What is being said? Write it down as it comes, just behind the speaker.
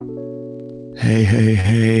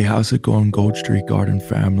Hey, how's it going, Gold Street Garden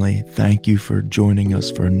family? Thank you for joining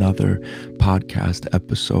us for another podcast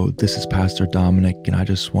episode. This is Pastor Dominic, and I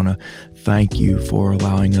just want to thank you for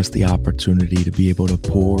allowing us the opportunity to be able to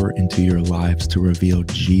pour into your lives to reveal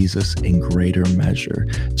Jesus in greater measure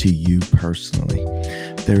to you personally.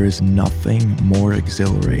 There is nothing more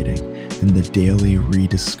exhilarating than the daily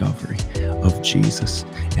rediscovery of Jesus.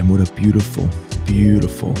 And what a beautiful,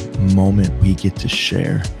 beautiful moment we get to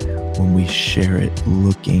share when we share it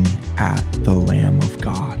looking at the Lamb of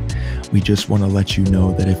God. We just want to let you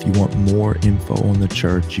know that if you want more info on the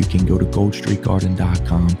church, you can go to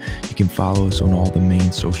goldstreetgarden.com. You can follow us on all the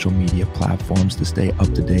main social media platforms to stay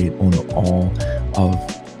up to date on all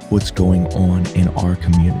of what's going on in our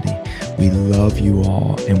community. We love you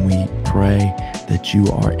all, and we pray that you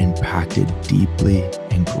are impacted deeply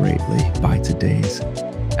and greatly by today's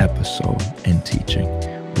episode and teaching.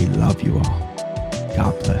 We love you all.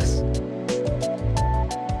 God bless.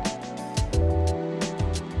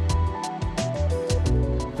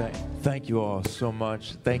 Thank you all so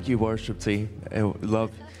much. Thank you, worship team. I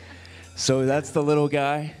love. So that's the little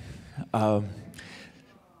guy.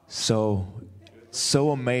 So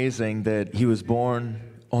amazing that he was born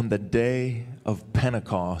on the day of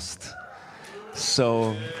Pentecost.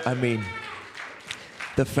 So, I mean,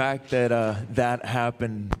 the fact that that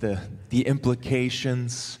happened, the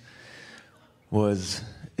implications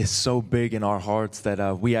is so big in our hearts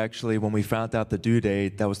that we actually, when we found out the due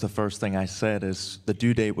date, that was the first thing I said, is the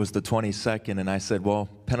due date was the 22nd, and I said, well,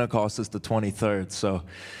 Pentecost is the 23rd, so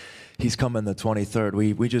he's coming the 23rd.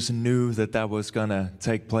 We just knew that was going to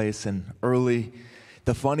take place, and early.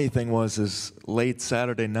 The funny thing is late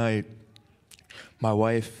Saturday night, my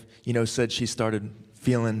wife, said she started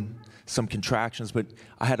feeling some contractions, but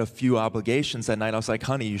I had a few obligations that night. I was like,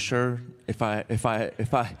 honey, you sure if I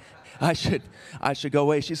should go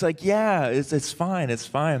away? She's like, yeah, it's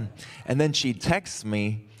fine. And then she texts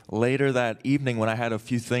me later that evening when I had a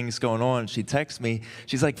few things going on. She texts me.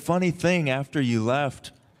 She's like, funny thing, after you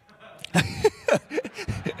left.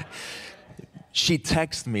 She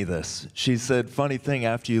texted me this. She said, funny thing,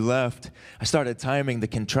 after you left, I started timing the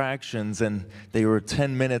contractions, and they were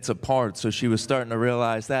 10 minutes apart, so she was starting to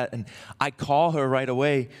realize that. And I call her right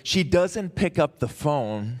away. She doesn't pick up the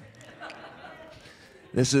phone.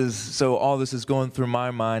 All this is going through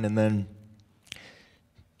my mind, and then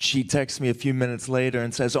she texts me a few minutes later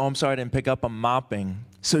and says, oh, I'm sorry I didn't pick up, I'm mopping.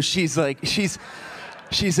 So she's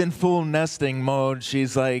in full nesting mode.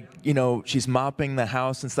 She's like, she's mopping the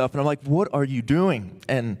house and stuff. And I'm like, what are you doing?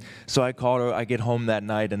 And so I called her. I get home that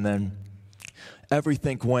night, and then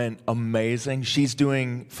everything went amazing. She's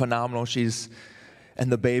doing phenomenal.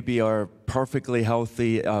 And the baby are perfectly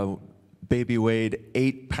healthy. Baby weighed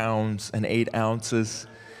 8 pounds and 8 ounces.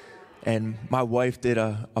 And my wife did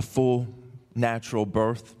a full natural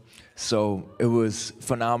birth. So it was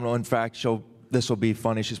phenomenal. In fact, this will be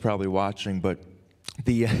funny. She's probably watching, but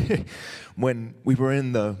when we were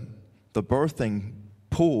in the birthing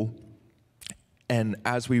pool, and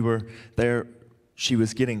as we were there, she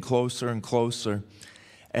was getting closer and closer,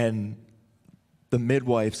 and the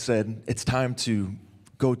midwife said, it's time to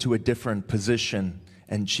go to a different position,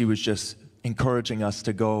 and she was just encouraging us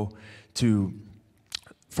to go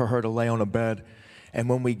for her to lay on a bed. And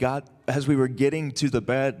as we were getting to the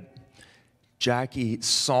bed, Jackie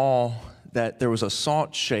saw that there was a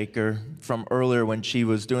salt shaker from earlier when she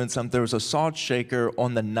was doing something. There was a salt shaker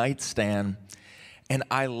on the nightstand, and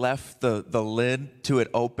I left the lid to it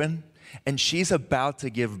open, and she's about to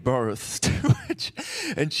give birth to it.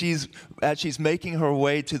 And as she's making her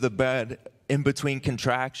way to the bed in between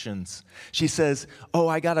contractions, she says, oh,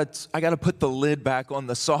 I gotta put the lid back on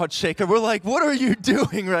the salt shaker. We're like, what are you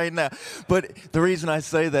doing right now? But the reason I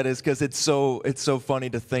say that is because it's so funny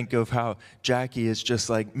to think of how Jackie is just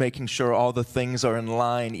like making sure all the things are in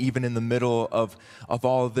line, even in the middle of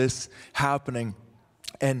all of this happening.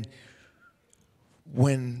 And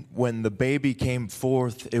when the baby came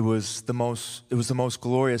forth, it was the most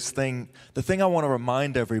glorious thing. The thing I want to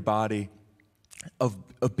remind everybody of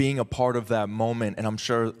being a part of that moment, and I'm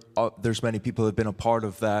sure there's many people that have been a part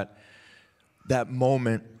of that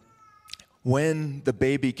moment. When the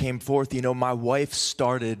baby came forth, my wife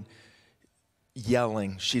started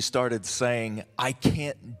yelling. She started saying, I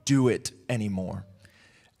can't do it anymore.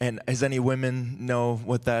 And as any women know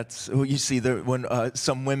what that's, you see when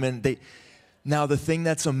some women, now the thing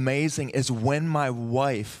that's amazing is when my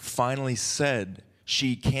wife finally said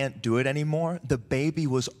she can't do it anymore, the baby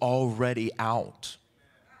was already out.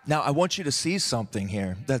 Now, I want you to see something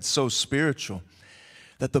here that's so spiritual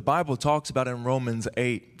that the Bible talks about in Romans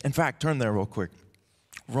 8. In fact, turn there real quick.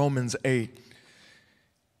 Romans 8.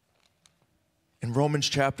 In Romans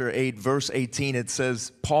chapter 8, verse 18, it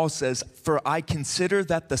says, Paul says, "For I consider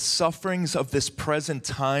that the sufferings of this present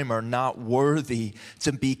time are not worthy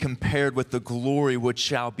to be compared with the glory which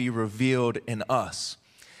shall be revealed in us."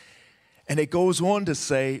 And it goes on to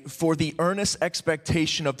say, "For the earnest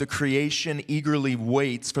expectation of the creation eagerly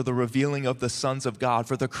waits for the revealing of the sons of God.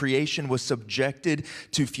 For the creation was subjected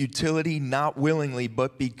to futility, not willingly,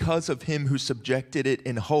 but because of him who subjected it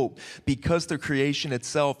in hope. Because the creation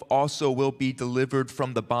itself also will be delivered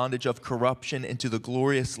from the bondage of corruption into the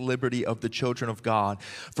glorious liberty of the children of God.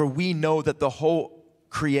 For we know that the whole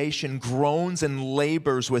creation groans and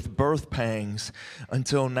labors with birth pangs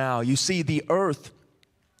until now." You see, the earth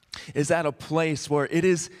is at a place where it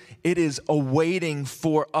is awaiting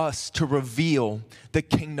for us to reveal the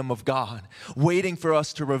kingdom of God, waiting for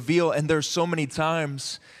us to reveal. And there's so many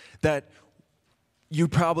times that you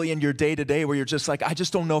probably in your day-to-day where you're just like, I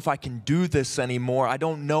just don't know if I can do this anymore. I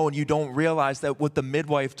don't know. And you don't realize that what the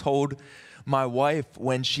midwife told my wife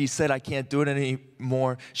when she said, I can't do it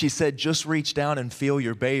anymore, she said, just reach down and feel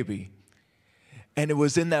your baby. And it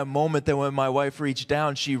was in that moment that when my wife reached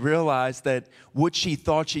down, she realized that what she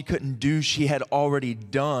thought she couldn't do, she had already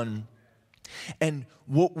done. And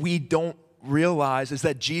what we don't realize is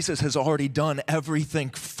that Jesus has already done everything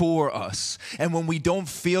for us. And when we don't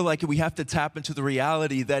feel like it, we have to tap into the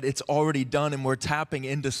reality that it's already done, and we're tapping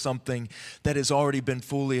into something that has already been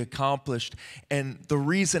fully accomplished. And the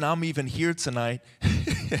reason I'm even here tonight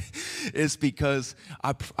is because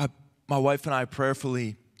my wife and I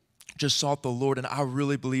prayerfully just sought the Lord, and I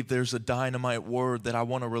really believe there's a dynamite word that I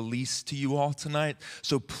want to release to you all tonight.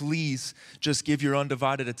 So please just give your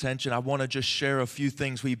undivided attention. I want to just share a few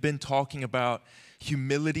things. We've been talking about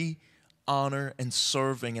humility, honor, and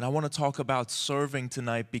serving, and I want to talk about serving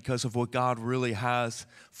tonight because of what God really has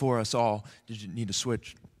for us all. Did you need to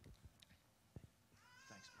switch?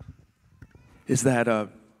 Thanks. Is that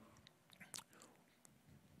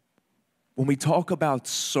when we talk about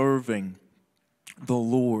serving the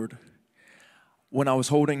Lord, when I was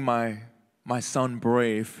holding my son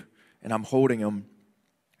Brave, and I'm holding him,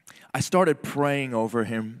 I started praying over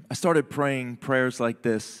him. I started praying prayers like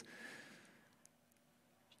this: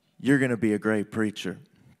 you're going to be a great preacher.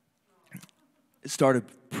 I started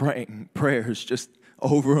praying prayers just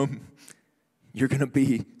over him. You're going to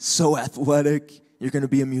be so athletic. You're going to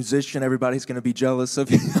be a musician. Everybody's going to be jealous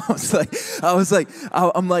of you.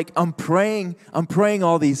 I'm praying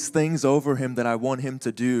all these things over him that I want him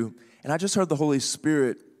to do. And I just heard the Holy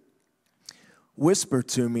Spirit whisper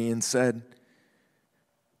to me and said,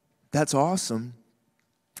 that's awesome.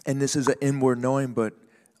 And this is an inward knowing, but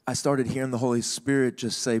I started hearing the Holy Spirit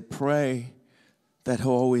just say, pray that he'll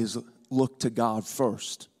always look to God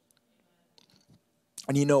first.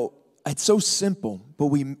 And you know, it's so simple, but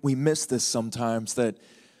we miss this sometimes, that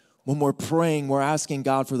when we're praying, we're asking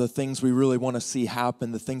God for the things we really want to see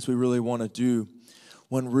happen, the things we really want to do,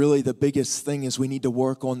 when really the biggest thing is we need to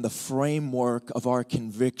work on the framework of our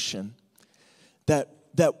conviction. That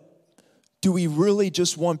do we really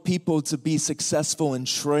just want people to be successful in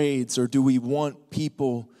trades, or do we want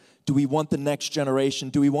the next generation,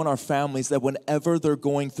 do we want our families that whenever they're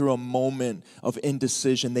going through a moment of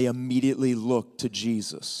indecision, they immediately look to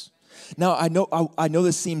Jesus? Now, I know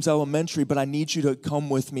this seems elementary, but I need you to come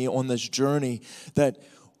with me on this journey that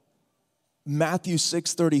Matthew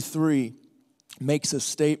 6:33 makes a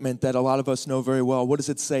statement that a lot of us know very well. What does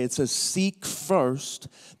it say? It says, seek first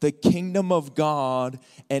the kingdom of God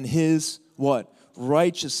and his, what?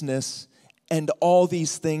 Righteousness, and all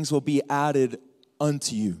these things will be added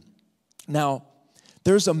unto you. Now,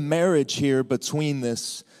 there's a marriage here between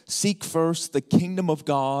this. Seek first the kingdom of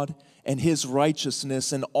God and his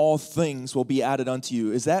righteousness, and all things will be added unto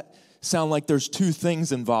you. Does that sound like there's two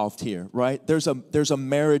things involved here, right? There's a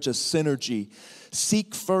marriage, a synergy.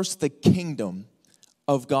 Seek first the kingdom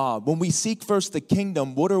of God. When we seek first the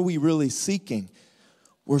kingdom, what are we really seeking?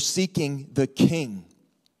 We're seeking the king,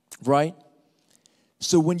 right?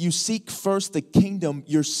 So when you seek first the kingdom,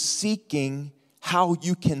 you're seeking how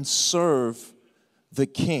you can serve the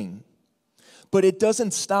king. But it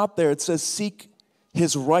doesn't stop there. It says seek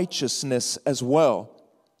his righteousness as well.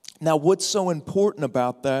 Now, what's so important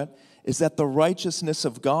about that is that the righteousness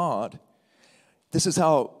of God, this is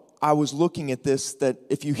how I was looking at this, that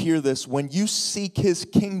if you hear this, when you seek his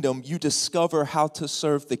kingdom, you discover how to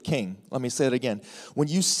serve the king. Let me say it again. When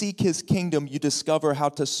you seek his kingdom, you discover how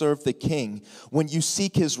to serve the king. When you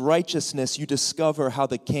seek his righteousness, you discover how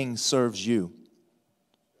the king serves you.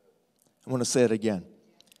 I want to say it again.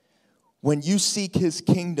 When you seek his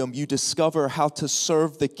kingdom, you discover how to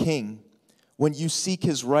serve the king. When you seek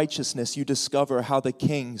his righteousness, you discover how the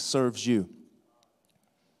king serves you.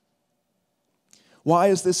 Why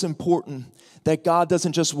is this important? That God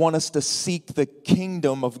doesn't just want us to seek the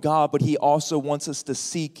kingdom of God, but he also wants us to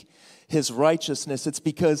seek his righteousness. It's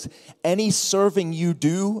because any serving you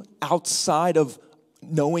do outside of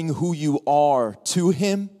knowing who you are to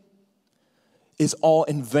him is all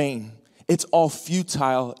in vain. It's all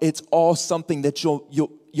futile. It's all something that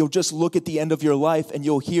you'll just look at the end of your life and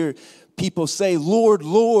you'll hear people say, Lord,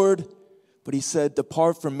 Lord. But he said,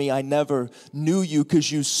 depart from me, I never knew you,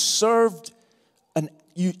 because you served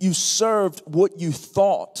you served what you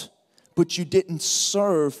thought, but you didn't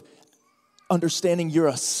serve understanding you're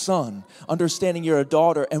a son, understanding you're a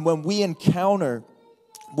daughter. And when we encounter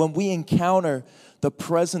the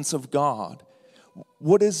presence of God,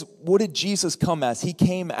 what did Jesus come as? He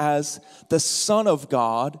came as the Son of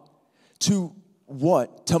God to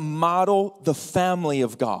what? To model the family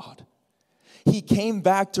of God. He came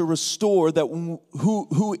back to restore that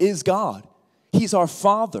who is God. He's our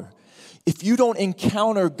Father. If you don't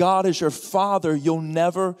encounter God as your Father, you'll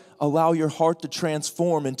never allow your heart to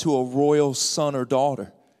transform into a royal son or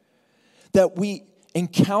daughter. That we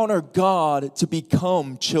encounter God to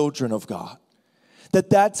become children of God.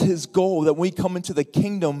 That's his goal, that when we come into the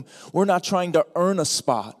kingdom, we're not trying to earn a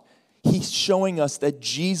spot. He's showing us that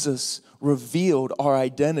Jesus revealed our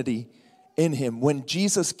identity in him. When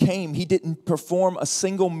Jesus came, he didn't perform a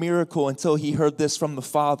single miracle until he heard this from the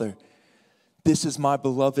Father. This is my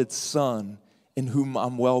beloved Son, in whom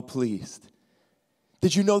I'm well pleased.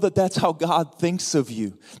 Did you know that that's how God thinks of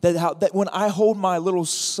you? That when I hold my little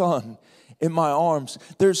son in my arms,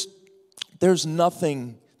 there's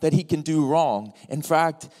nothing that he can do wrong. In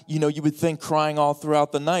fact, you would think crying all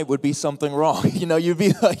throughout the night would be something wrong. You'd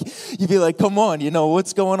be like, come on,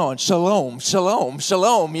 what's going on? Shalom, shalom,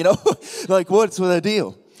 shalom, like what's the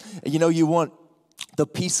deal? You want the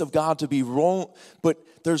peace of God to be wrong, but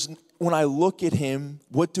when I look at him,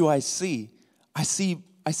 what do I see? I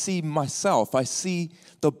see myself. I see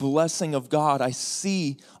the blessing of God. I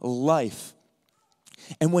see life.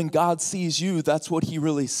 And when God sees you, that's what he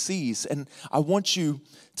really sees. And I want you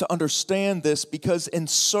to understand this, because in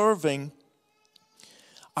serving,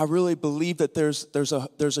 I really believe that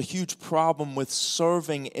there's a huge problem with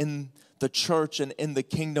serving in the church and in the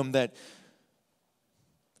kingdom, that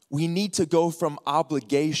we need to go from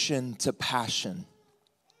obligation to passion.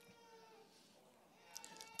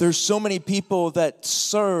 There's so many people that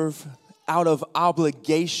serve out of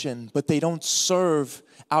obligation, but they don't serve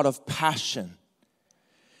out of passion.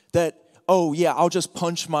 That, oh yeah, I'll just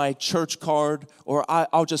punch my church card, or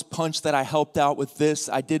I'll just punch that I helped out with this,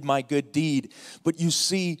 I did my good deed. But you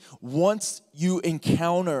see, once you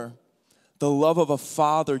encounter the love of a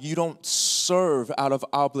father, you don't serve out of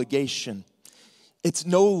obligation. It's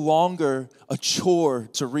no longer a chore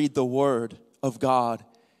to read the word of God.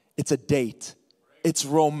 It's a date. It's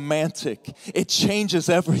romantic. It changes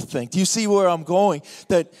everything. Do you see where I'm going?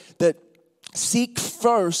 That seek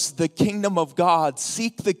first the kingdom of God.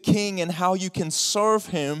 Seek the King and how you can serve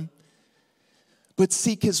him. But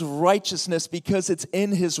seek his righteousness, because it's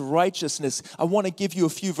in his righteousness. I want to give you a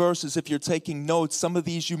few verses if you're taking notes. Some of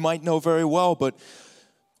these you might know very well. But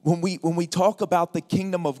when we talk about the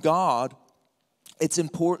kingdom of God, it's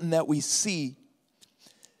important that we see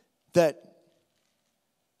that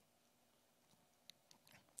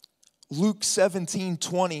Luke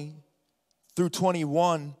 17:20 through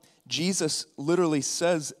 21, Jesus literally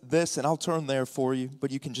says this, and I'll turn there for you,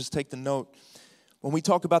 but you can just take the note. When we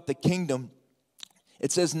talk about the kingdom,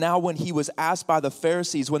 it says, now when he was asked by the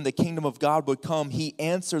Pharisees when the kingdom of God would come, he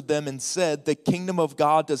answered them and said, the kingdom of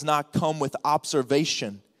God does not come with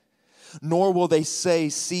observation, nor will they say,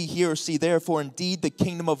 see here, see there, for indeed the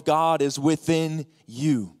kingdom of God is within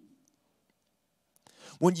you.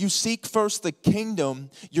 When you seek first the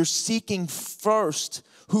kingdom, you're seeking first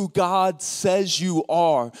who God says you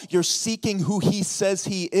are. You're seeking who he says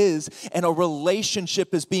he is, and a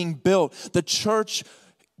relationship is being built. The church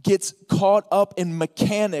gets caught up in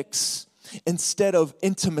mechanics instead of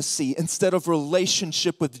intimacy, instead of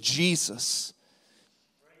relationship with Jesus.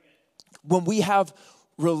 When we have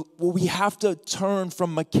to turn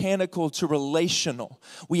from mechanical to relational.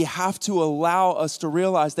 We have to allow us to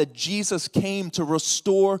realize that Jesus came to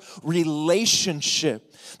restore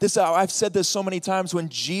relationship. I've said this so many times. When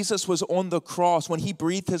Jesus was on the cross, when he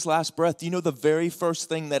breathed his last breath, do you know the very first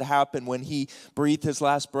thing that happened when he breathed his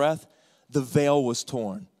last breath? The veil was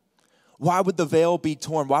torn. Why would the veil be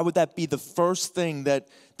torn? Why would that be the first thing that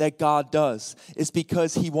God does? It's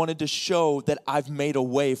because he wanted to show that I've made a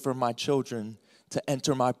way for my children to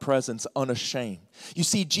enter my presence unashamed. You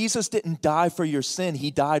see, Jesus didn't die for your sin.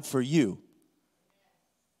 He died for you.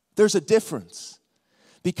 There's a difference.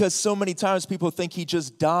 Because so many times people think he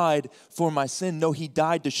just died for my sin. No, he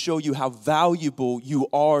died to show you how valuable you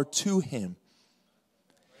are to him.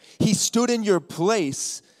 He stood in your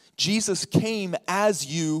place. Jesus came as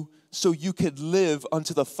you so you could live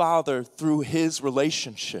unto the Father through his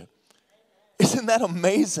relationship. Isn't that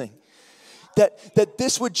amazing? That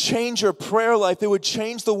this would change your prayer life. It would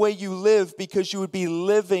change the way you live because you would be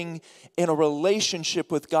living in a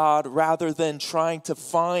relationship with God rather than trying to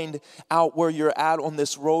find out where you're at on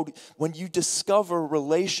this road. When you discover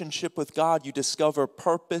relationship with God, you discover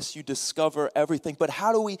purpose, you discover everything. But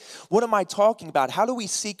what am I talking about? How do we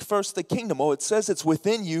seek first the kingdom? Oh, it says it's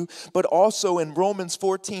within you, but also in Romans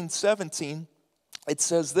 14:17, it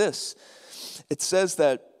says this. It says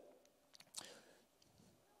that,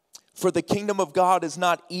 for the kingdom of God is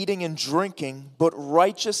not eating and drinking, but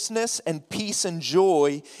righteousness and peace and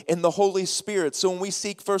joy in the Holy Spirit. So when we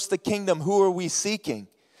seek first the kingdom, who are we seeking?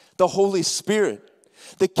 The Holy Spirit.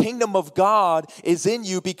 The kingdom of God is in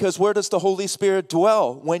you because where does the Holy Spirit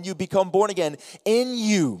dwell? When you become born again, in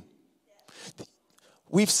you.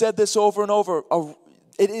 We've said this over and over.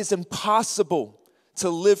 It is impossible to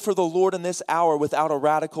live for the Lord in this hour without a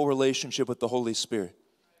radical relationship with the Holy Spirit.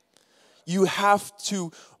 You have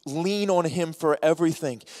to lean on him for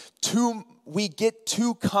everything. We get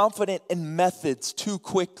too confident in methods too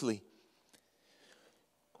quickly.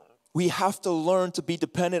 We have to learn to be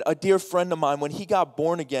dependent. A dear friend of mine, when he got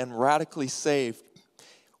born again, radically saved,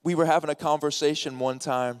 we were having a conversation one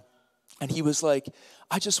time, and he was like,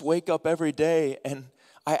 I just wake up every day, and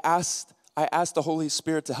I asked the Holy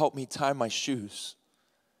Spirit to help me tie my shoes.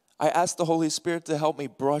 I asked the Holy Spirit to help me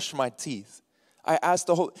brush my teeth. I asked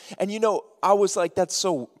and I was like, that's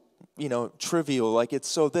so, trivial, like it's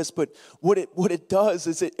so this, but what it does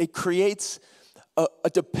is it creates a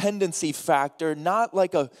dependency factor, not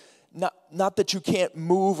that you can't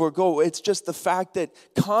move or go. It's just the fact that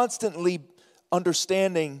constantly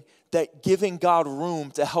understanding that giving God room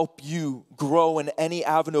to help you grow in any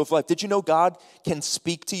avenue of life. Did you know God can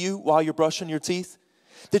speak to you while you're brushing your teeth?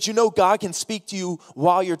 Did you know God can speak to you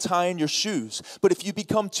while you're tying your shoes? But if you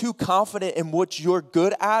become too confident in what you're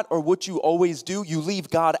good at or what you always do, you leave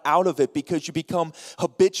God out of it because you become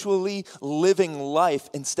habitually living life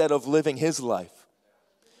instead of living his life.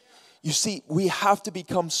 You see, we have to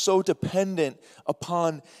become so dependent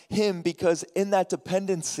upon him because in that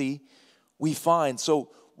dependency we find.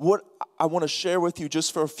 So what I want to share with you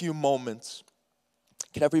just for a few moments,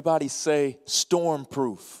 can everybody say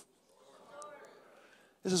storm-proof?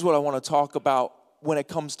 This is what I want to talk about when it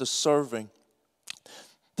comes to serving.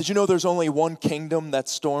 Did you know there's only one kingdom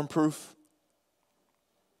that's storm-proof?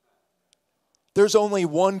 There's only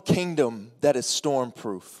one kingdom that is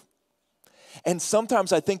storm-proof. And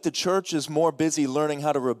sometimes I think the church is more busy learning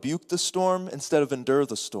how to rebuke the storm instead of endure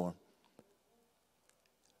the storm.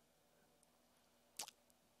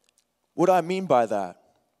 What do I mean by that?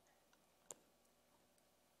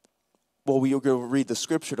 Well, we'll go read the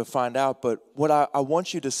scripture to find out, but what I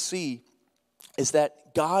want you to see is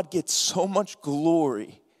that God gets so much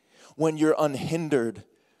glory when you're unhindered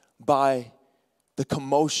by the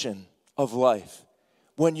commotion of life,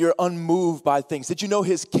 when you're unmoved by things. Did you know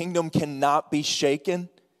his kingdom cannot be shaken?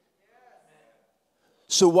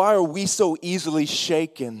 So why are we so easily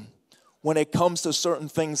shaken when it comes to certain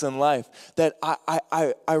things in life? That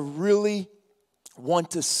I really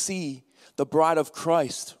want to see the bride of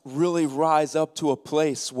Christ really rise up to a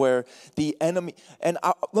place where the enemy, and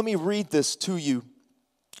let me read this to you.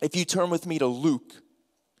 If you turn with me to Luke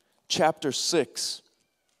chapter 6.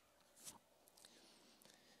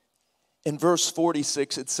 In verse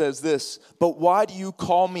 46, it says this, "But why do you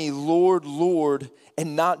call me Lord, Lord,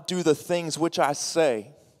 and not do the things which I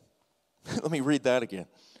say?" Let me read that again.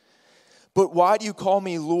 "But why do you call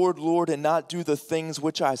me Lord, Lord, and not do the things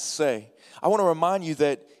which I say?" I want to remind you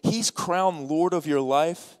that he's crowned Lord of your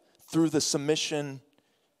life through your submission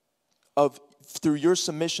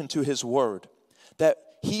to his word.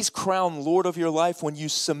 That he's crowned Lord of your life when you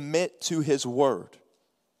submit to his word.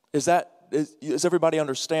 Does everybody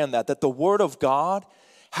understand that? That the word of God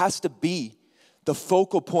has to be the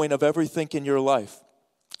focal point of everything in your life.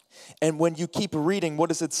 And when you keep reading, what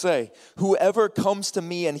does it say? "Whoever comes to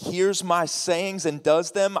me and hears my sayings and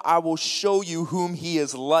does them, I will show you whom he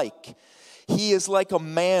is like. He is like a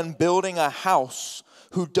man building a house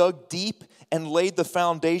who dug deep and laid the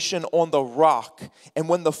foundation on the rock. And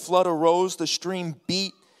when the flood arose, the stream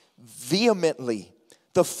beat vehemently.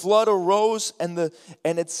 The flood arose and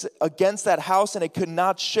it's against that house, and it could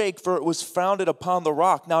not shake, for it was founded upon the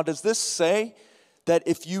rock." Now, does this say that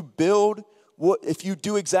if you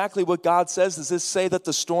do exactly what God says, does this say that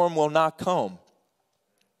the storm will not come?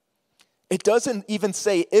 It doesn't even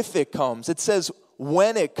say if it comes. It says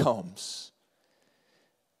when it comes.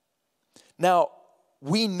 Now,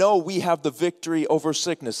 we know we have the victory over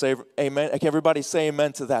sickness. Amen. Can everybody say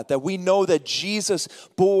amen to that? That we know that Jesus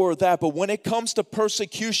bore that. But when it comes to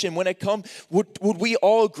persecution, would we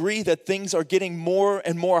all agree that things are getting more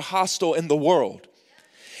and more hostile in the world?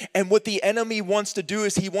 And what the enemy wants to do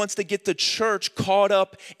is he wants to get the church caught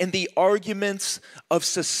up in the arguments of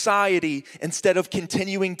society instead of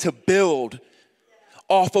continuing to build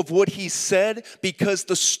off of what he said, because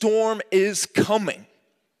the storm is coming.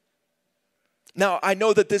 Now, I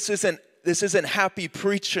know that this isn't happy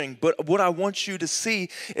preaching, but what I want you to see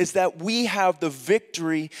is that we have the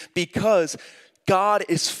victory because God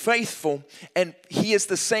is faithful, and he is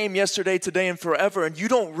the same yesterday, today, and forever. And you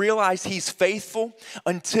don't realize he's faithful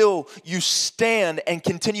until you stand and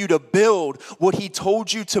continue to build what he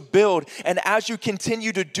told you to build. And as you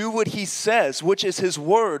continue to do what he says, which is his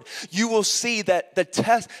word, you will see that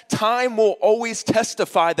time will always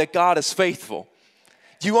testify that God is faithful.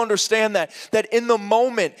 Do you understand that? That in the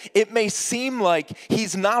moment, it may seem like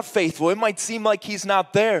he's not faithful. It might seem like he's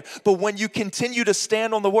not there. But when you continue to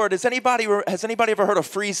stand on the word, has anybody ever heard of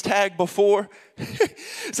freeze tag before?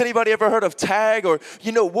 Has anybody ever heard of tag? Or,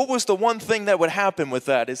 what was the one thing that would happen with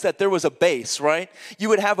that? Is that there was a base, right? You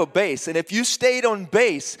would have a base. And if you stayed on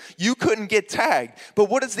base, you couldn't get tagged.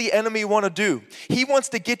 But what does the enemy want to do? He wants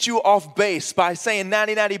to get you off base by saying,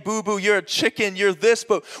 natty, natty, boo-boo, you're a chicken, you're this.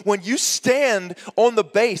 But when you stand on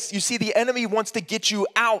the base, you see, the enemy wants to get you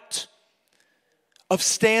out of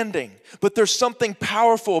standing. But there's something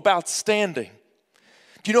powerful about standing.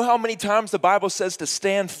 Do you know how many times the Bible says to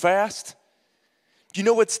stand fast? Do you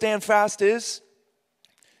know what stand fast is?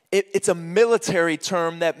 It's a military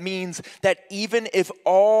term that means that even if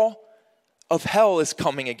all of hell is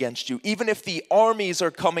coming against you, even if the armies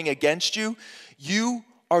are coming against you, you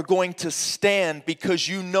are going to stand because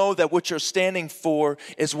you know that what you're standing for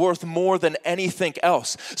is worth more than anything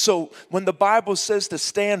else. So when the Bible says to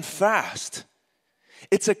stand fast,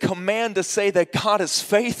 it's a command to say that God is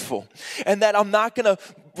faithful and that I'm not going to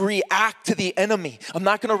react to the enemy. I'm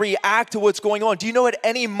not going to react to what's going on. Do you know at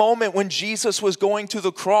any moment when Jesus was going to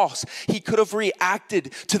the cross, he could have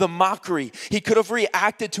reacted to the mockery. He could have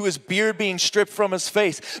reacted to his beard being stripped from his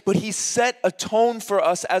face. But he set a tone for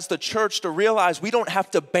us as the church to realize we don't have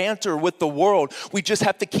to banter with the world. We just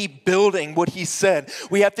have to keep building what he said.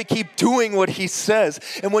 We have to keep doing what he says.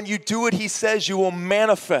 And when you do what he says, you will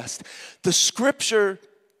manifest. The scriptures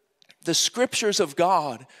of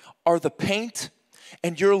God are the paint,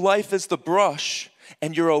 and your life is the brush,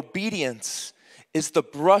 and your obedience is the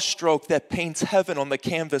brushstroke that paints heaven on the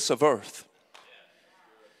canvas of earth.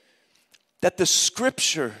 That the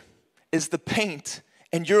scripture is the paint,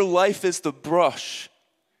 and your life is the brush,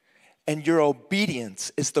 and your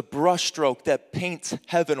obedience is the brushstroke that paints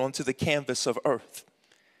heaven onto the canvas of earth.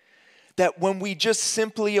 That when we just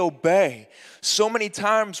simply obey, so many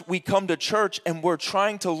times we come to church and we're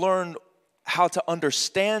trying to learn how to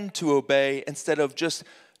understand to obey instead of just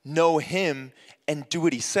know him and do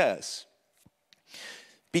what he says.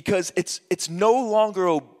 Because it's no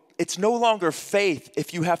longer faith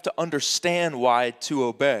if you have to understand why to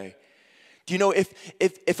obey. Do you know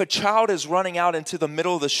if a child is running out into the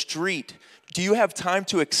middle of the street, do you have time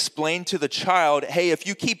to explain to the child, hey, if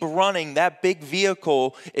you keep running, that big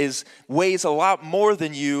vehicle weighs a lot more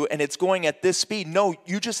than you and it's going at this speed? No,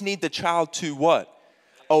 you just need the child to what?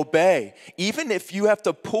 Obey. Even if you have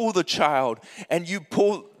to pull the child and you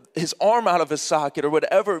pull his arm out of his socket or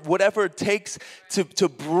whatever it takes to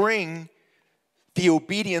bring the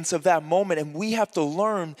obedience of that moment. And we have to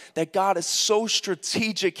learn that God is so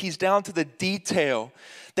strategic. He's down to the detail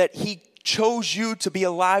that he chose you to be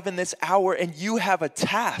alive in this hour and you have a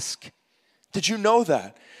task. Did you know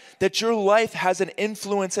that? That your life has an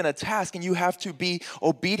influence and a task and you have to be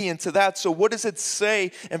obedient to that. So what does it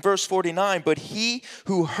say in verse 49? But he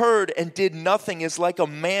who heard and did nothing is like a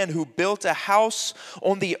man who built a house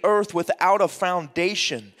on the earth without a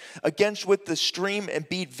foundation, against which the stream and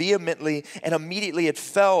beat vehemently, and immediately it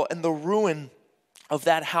fell, and the ruin of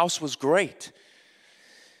that house was great.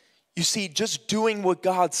 You see, just doing what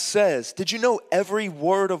God says. Did you know every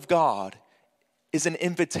word of God is an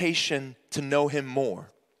invitation to know him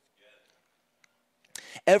more?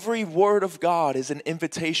 Every word of God is an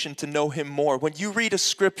invitation to know him more. When you read a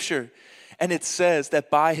scripture and it says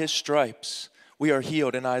that by his stripes we are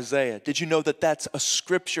healed in Isaiah, did you know that that's a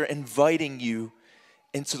scripture inviting you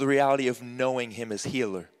into the reality of knowing him as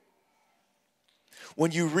healer?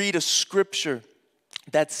 When you read a scripture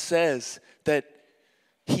that says that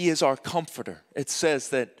he is our comforter, it says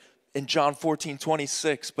that in John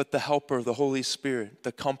 14:26, but the helper, the Holy Spirit,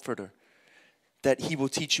 the comforter, that he will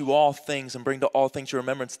teach you all things and bring to all things your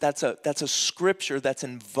remembrance. That's a scripture that's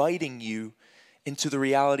inviting you into the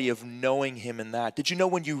reality of knowing him in that. Did you know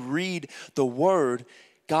when you read the word,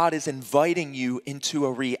 God is inviting you into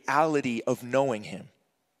a reality of knowing him?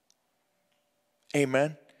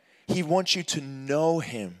 Amen. He wants you to know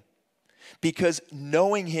him, because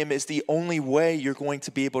knowing him is the only way you're going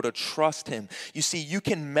to be able to trust him. You see, you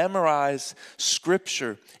can memorize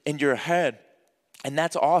scripture in your head, and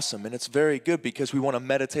that's awesome, and it's very good because we want to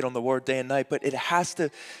meditate on the word day and night, but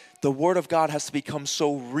the word of God has to become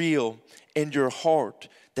so real in your heart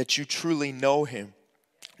that you truly know him.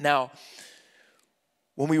 Now,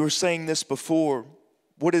 when we were saying this before,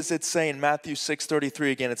 what does it say in Matthew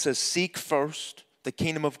 6:33 again? It says, seek first the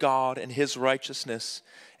kingdom of God and his righteousness,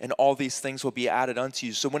 and all these things will be added unto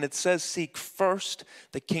you. So when it says seek first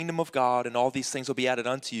the kingdom of God and all these things will be added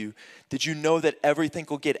unto you, did you know that everything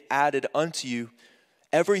will get added unto you?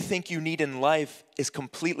 Everything you need in life is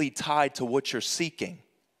completely tied to what you're seeking.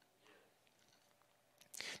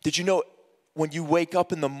 Did you know when you wake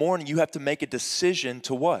up in the morning, you have to make a decision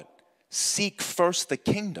to what? Seek first the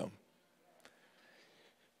kingdom.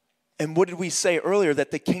 And what did we say earlier? That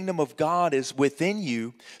the kingdom of God is within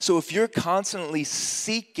you. So if you're constantly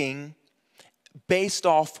seeking based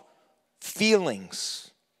off feelings,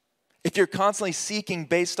 if you're constantly seeking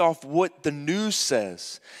based off what the news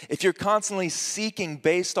says, if you're constantly seeking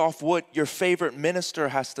based off what your favorite minister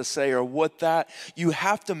has to say or what that, you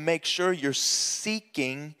have to make sure you're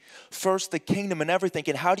seeking first the kingdom and everything.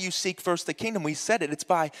 And how do you seek first the kingdom? We said it. It's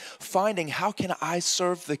by finding, how can I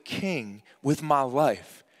serve the king with my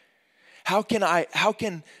life?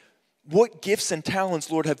 What gifts and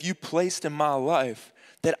talents, Lord, have you placed in my life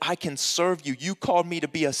that I can serve you? You called me to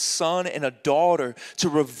be a son and a daughter, to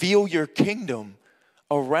reveal your kingdom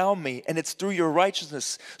around me, and it's through your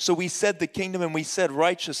righteousness. So we said the kingdom and we said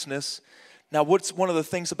righteousness. Now, what's one of the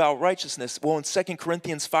things about righteousness? Well, in 2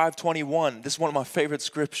 Corinthians 5:21, this is one of my favorite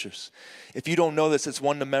scriptures. If you don't know this, it's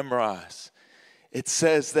one to memorize. It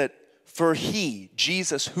says that, for he,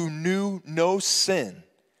 Jesus, who knew no sin,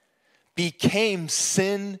 became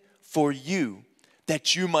sin for you,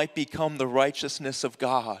 that you might become the righteousness of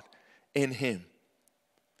God in him.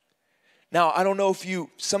 Now, I don't know if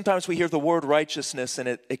sometimes we hear the word righteousness and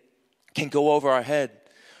it can go over our head.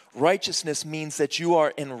 Righteousness means that you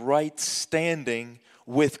are in right standing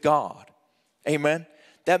with God. Amen?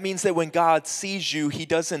 That means that when God sees you, he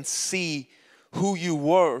doesn't see who you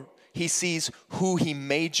were. He sees who he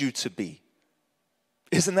made you to be.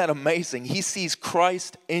 Isn't that amazing? He sees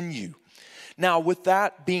Christ in you. Now, with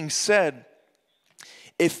that being said,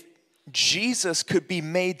 if Jesus could be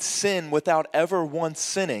made sin without ever once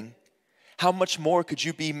sinning, how much more could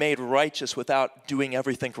you be made righteous without doing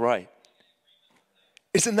everything right?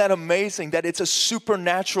 Isn't that amazing that it's a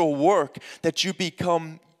supernatural work that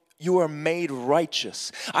you are made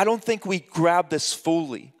righteous? I don't think we grab this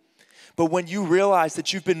fully. But when you realize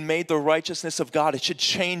that you've been made the righteousness of God, it should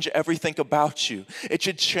change everything about you. It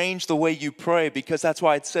should change the way you pray, because that's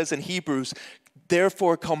why it says in Hebrews,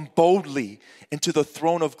 therefore come boldly into the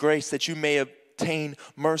throne of grace that you may obtain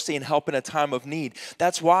mercy and help in a time of need.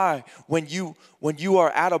 That's why when you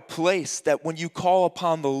are at a place that when you call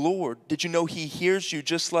upon the Lord, did you know he hears you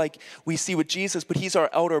just like we see with Jesus, but he's our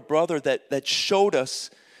elder brother that showed us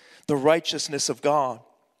the righteousness of God,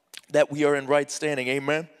 that we are in right standing.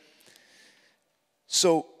 Amen?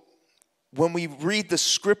 So when we read the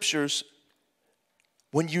scriptures,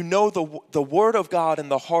 when you know the word of God and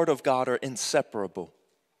the heart of God are inseparable,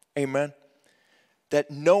 amen? That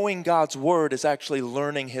knowing God's word is actually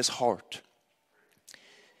learning his heart.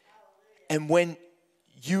 And when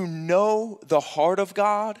you know the heart of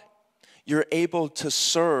God, you're able to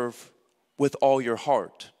serve with all your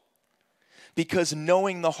heart. Because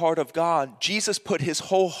knowing the heart of God, Jesus put his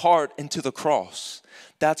whole heart into the cross.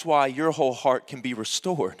 That's why your whole heart can be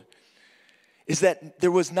restored. Is that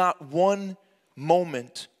there was not one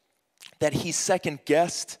moment that he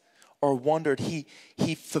second-guessed or wondered. He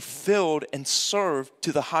fulfilled and served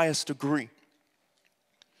to the highest degree.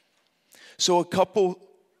 So a couple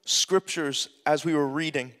scriptures as we were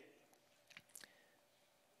reading,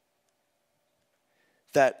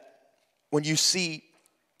 that when you see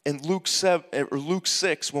in Luke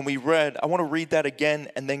 6, when we read, I want to read that again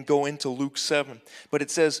and then go into Luke 7. But it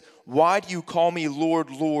says, why do you call me Lord,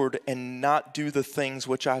 Lord, and not do the things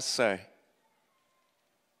which I say?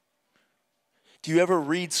 Do you ever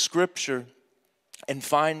read scripture and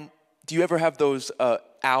do you ever have those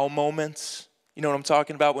ow moments? You know what I'm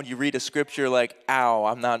talking about? When you read a scripture like, ow,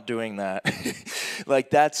 I'm not doing that. Like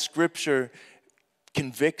that scripture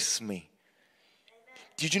convicts me.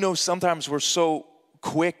 Did you know sometimes we're so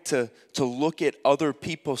quick to look at other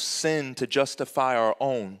people's sin to justify our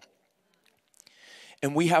own.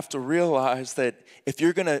 And we have to realize that if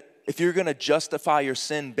you're gonna justify your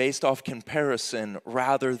sin based off comparison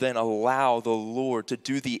rather than allow the Lord to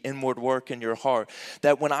do the inward work in your heart,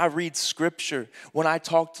 that when I read scripture, when I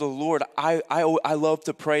talk to the Lord, I love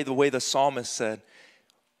to pray the way the psalmist said,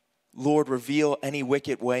 Lord, reveal any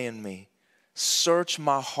wicked way in me. Search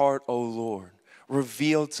my heart, O Lord.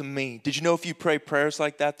 Reveal to me. Did you know if you pray prayers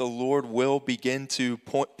like that, the Lord will begin to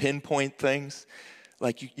pinpoint things?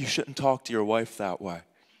 Like you shouldn't talk to your wife that way.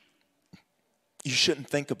 You shouldn't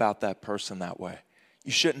think about that person that way.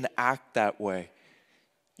 You shouldn't act that way.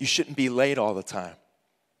 You shouldn't be late all the time.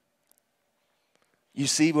 You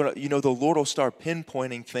see, the Lord will start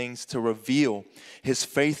pinpointing things to reveal his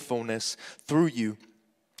faithfulness through you.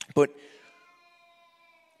 But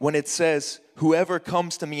when it says, whoever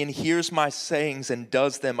comes to me and hears my sayings and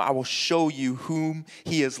does them, I will show you whom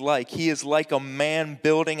he is like. He is like a man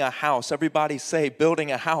building a house. Everybody say,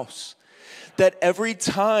 building a house. That every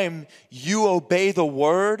time you obey the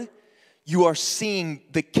word, you are seeing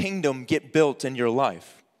the kingdom get built in your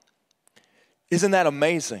life. Isn't that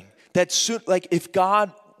amazing? Like if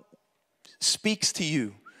God speaks to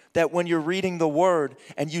you, that when you're reading the word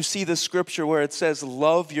and you see the scripture where it says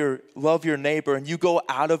love your neighbor, and you go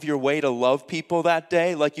out of your way to love people that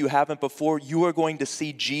day like you haven't before, you are going to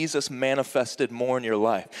see Jesus manifested more in your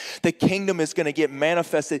life. The kingdom is going to get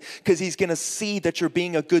manifested because he's going to see that you're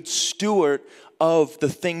being a good steward of the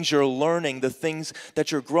things you're learning, the things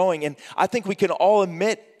that you're growing. And I think we can all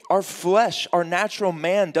admit our flesh, our natural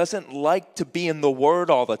man doesn't like to be in the word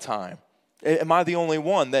all the time. Am I the only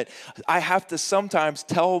one that I have to sometimes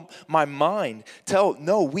tell my mind,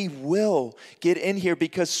 no, we will get in here,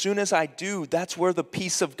 because soon as I do, that's where the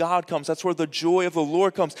peace of God comes. That's where the joy of the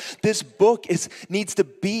Lord comes. This book needs to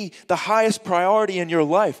be the highest priority in your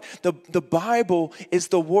life. The Bible is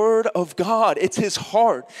the word of God. It's his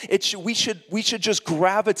heart. We should just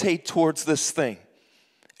gravitate towards this thing.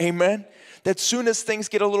 Amen. That soon as things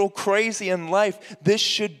get a little crazy in life, this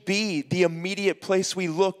should be the immediate place we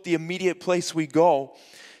look, the immediate place we go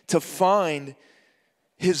to find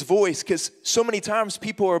his voice. Because so many times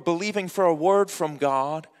people are believing for a word from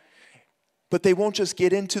God, but they won't just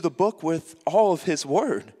get into the book with all of his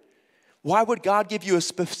word. Why would God give you a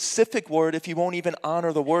specific word if you won't even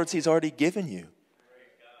honor the words he's already given you?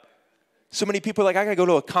 So many people are like, I got to go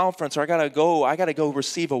to a conference, or I got to go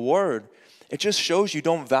receive a word. It just shows you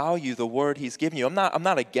don't value the word he's given you. I'm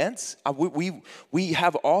not against. We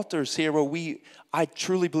have altars here where I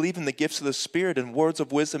truly believe in the gifts of the Spirit and words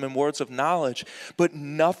of wisdom and words of knowledge. But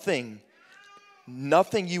nothing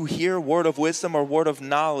you hear, word of wisdom or word of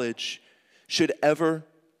knowledge, should ever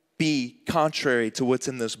be contrary to what's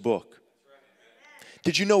in this book.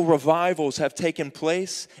 Did you know revivals have taken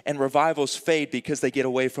place and revivals fade because they get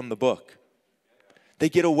away from the book? They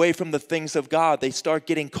get away from the things of God. They start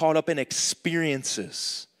getting caught up in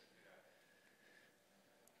experiences.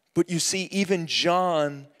 But you see, even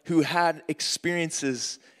John, who had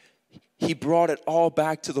experiences, he brought it all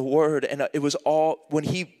back to the word. And it was all, when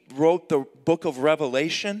he wrote the book of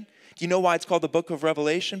Revelation, do you know why it's called the book of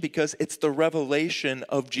Revelation? Because it's the revelation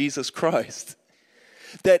of Jesus Christ.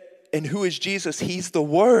 And who is Jesus? He's the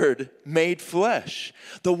Word made flesh.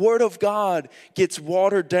 The Word of God gets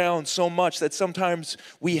watered down so much that sometimes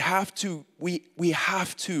we have to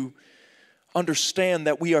understand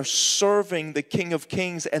that we are serving the King of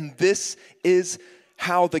Kings, and this is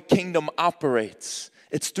how the kingdom operates.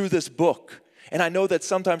 It's through this book. And I know that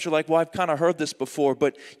sometimes you're like, well, I've kind of heard this before,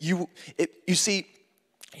 but you see,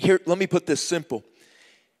 here, let me put this simple.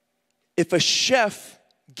 If a chef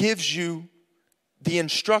gives you the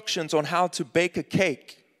instructions on how to bake a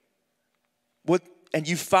cake, and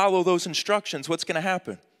you follow those instructions, what's going to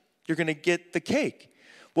happen? You're going to get the cake.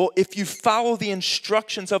 Well, if you follow the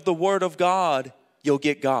instructions of the Word of God, you'll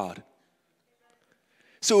get God.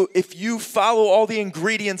 So if you follow all the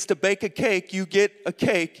ingredients to bake a cake, you get a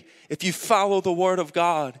cake. If you follow the Word of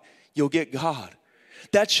God, you'll get God.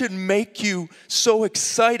 That should make you so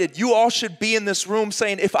excited. You all should be in this room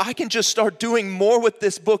saying, if I can just start doing more what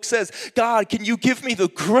this book says, God, can you give me the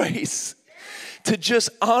grace to just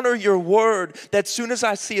honor your word, that soon as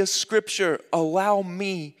I see a scripture, allow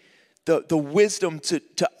me the wisdom to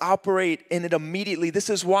operate in it immediately. This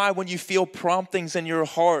is why when you feel promptings in your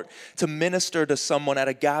heart to minister to someone at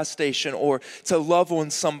a gas station or to love on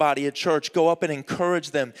somebody at church, go up and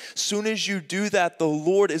encourage them. Soon as you do that, the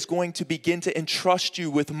Lord is going to begin to entrust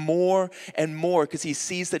you with more and more, because he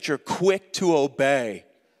sees that you're quick to obey.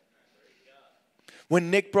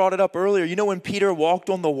 When Nick brought it up earlier, you know when Peter walked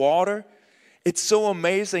on the water? It's so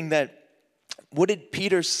amazing that what did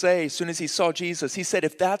Peter say as soon as he saw Jesus? He said,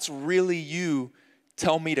 if that's really you,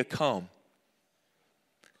 tell me to come.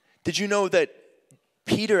 Did you know that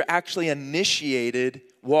Peter actually initiated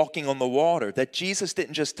walking on the water? That Jesus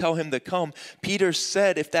didn't just tell him to come. Peter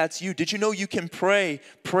said, if that's you, did you know you can pray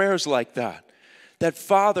prayers like that? That,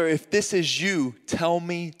 Father, if this is you, tell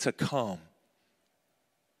me to come.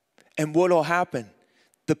 And what will happen?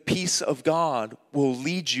 The peace of God will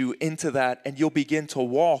lead you into that, and you'll begin to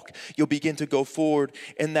walk. You'll begin to go forward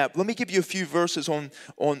in that. Let me give you a few verses on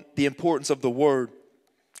the importance of the word.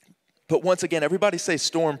 But once again, everybody say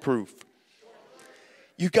storm-proof.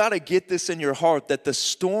 You got to get this in your heart that the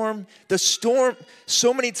storm,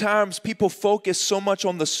 so many times people focus so much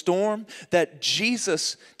on the storm that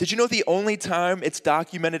Jesus, did you know the only time it's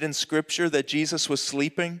documented in Scripture that Jesus was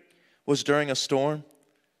sleeping was during a storm?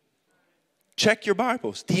 Check your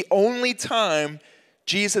Bibles. The only time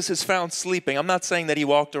Jesus is found sleeping, I'm not saying that he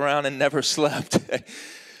walked around and never slept,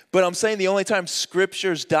 but I'm saying the only time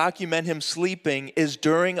Scriptures document him sleeping is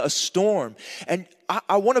during a storm. And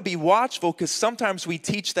I want to be watchful because sometimes we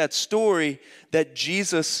teach that story that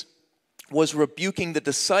Jesus was rebuking the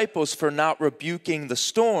disciples for not rebuking the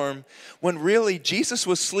storm, when really Jesus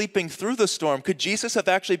was sleeping through the storm. Could Jesus have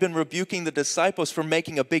actually been rebuking the disciples for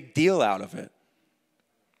making a big deal out of it?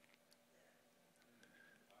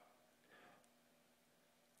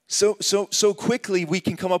 So quickly we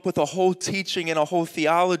can come up with a whole teaching and a whole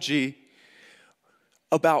theology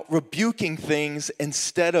about rebuking things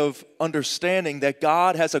instead of understanding that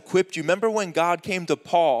God has equipped you. Remember when God came to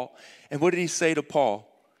Paul, and what did he say to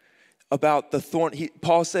Paul about the thorn?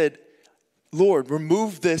 Paul said, Lord,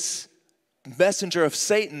 remove this messenger of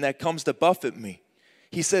Satan that comes to buffet me.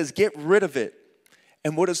 He says, get rid of it.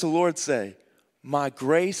 And what does the Lord say? My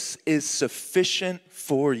grace is sufficient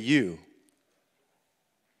for you.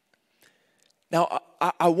 Now,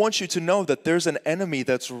 I want you to know that there's an enemy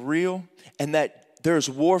that's real and that there's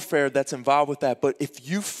warfare that's involved with that. But if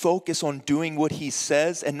you focus on doing what he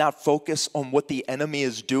says and not focus on what the enemy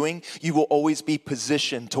is doing, you will always be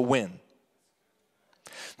positioned to win.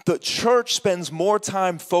 The church spends more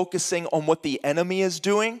time focusing on what the enemy is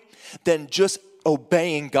doing than just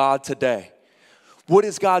obeying God today. What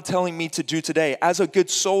is God telling me to do today? As a good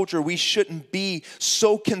soldier, we shouldn't be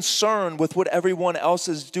so concerned with what everyone else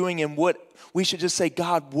is doing, and what we should just say,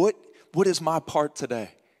 God, what is my part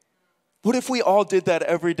today? What if we all did that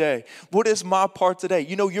every day? What is my part today?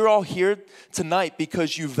 You know, you're all here tonight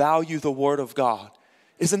because you value the Word of God.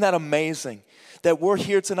 Isn't that amazing? That we're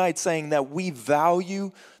here tonight saying that we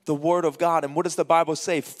value the Word of God. And what does the Bible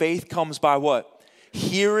say? Faith comes by what?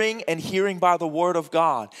 Hearing, and hearing by the Word of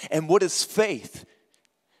God. And what is faith?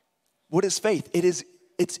 What is faith?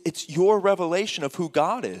 It's your revelation of who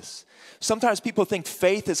God is. Sometimes people think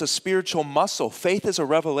faith is a spiritual muscle. Faith is a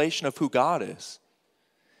revelation of who God is.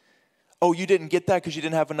 Oh, you didn't get that because you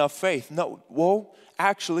didn't have enough faith. No, well,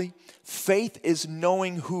 actually, faith is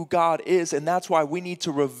knowing who God is, and that's why we need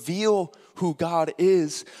to reveal who God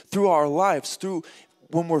is through our lives, through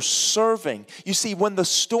when we're serving. You see, when the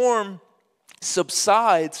storm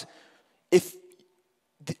subsides,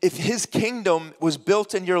 if his kingdom was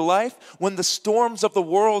built in your life, when the storms of the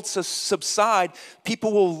world subside,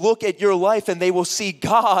 people will look at your life and they will see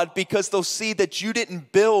God, because they'll see that you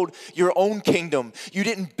didn't build your own kingdom. You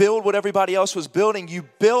didn't build what everybody else was building. You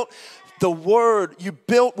built the Word. You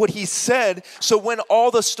built what he said. So when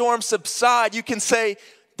all the storms subside, you can say,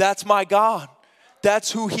 that's my God.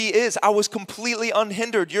 That's who he is. I was completely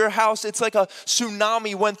unhindered. Your house, it's like a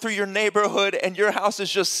tsunami went through your neighborhood and your house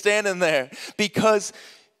is just standing there because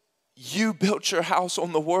you built your house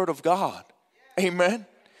on the Word of God. Amen.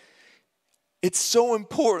 It's so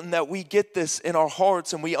important that we get this in our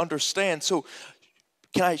hearts and we understand. So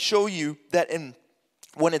can I show you that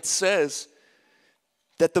when it says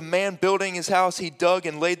that the man building his house, he dug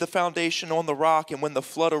and laid the foundation on the rock, and when the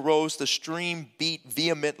flood arose, the stream beat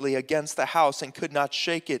vehemently against the house and could not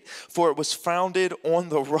shake it, for it was founded on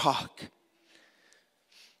the rock.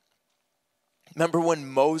 Remember when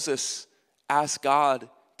Moses asked God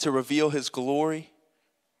to reveal his glory?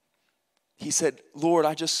 He said, Lord,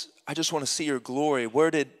 I just want to see your glory.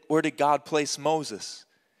 Where did God place Moses?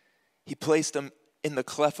 He placed him in the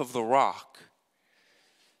cleft of the rock.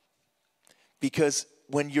 Because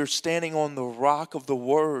when you're standing on the rock of the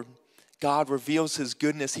Word, God reveals his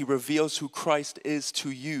goodness. He reveals who Christ is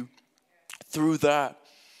to you through that.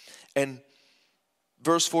 And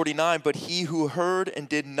verse 49, but he who heard and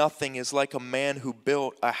did nothing is like a man who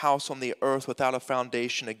built a house on the earth without a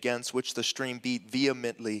foundation, against which the stream beat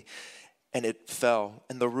vehemently, and it fell.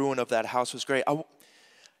 And the ruin of that house was great.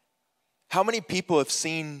 How many people have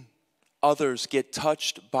seen others get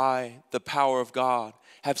touched by the power of God,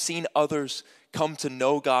 have seen others come to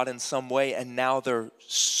know God in some way, and now they're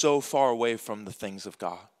so far away from the things of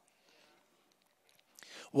God.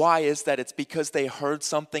 Why is that? It's because they heard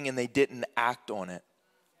something and they didn't act on it.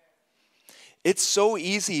 It's so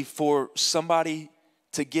easy for somebody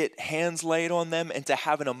to get hands laid on them and to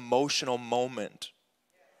have an emotional moment.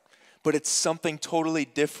 But it's something totally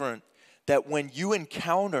different that when you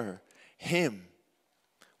encounter him,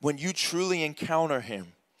 when you truly encounter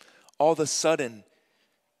him, all of a sudden,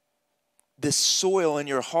 this soil in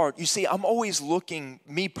your heart. You see, I'm always looking,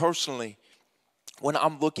 me personally, when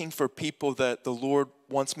I'm looking for people that the Lord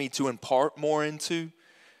wants me to impart more into,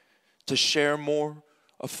 to share more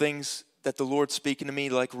of things that the Lord's speaking to me,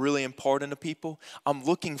 like really impart into people, I'm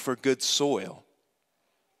looking for good soil.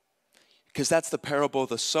 Because that's the parable of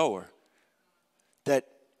the sower. That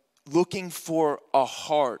looking for a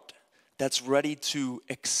heart that's ready to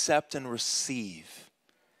accept and receive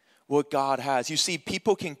what God has. You see,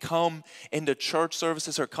 people can come into church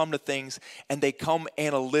services or come to things and they come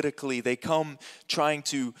analytically. They come trying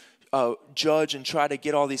to judge and try to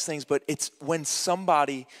get all these things. But it's when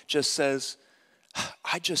somebody just says,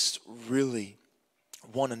 I just really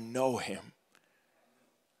want to know him.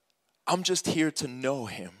 I'm just here to know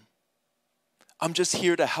him. I'm just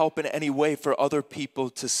here to help in any way for other people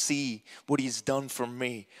to see what he's done for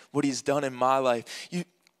me, what he's done in my life.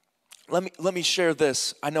 Let me share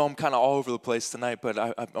this. I know I'm kind of all over the place tonight, but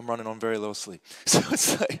I'm running on very little sleep. So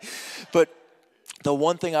it's like, but the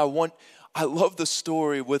one thing I love the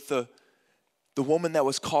story with the woman that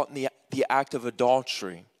was caught in the act of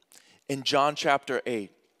adultery in John chapter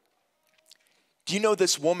 8. Do you know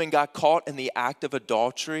this woman got caught in the act of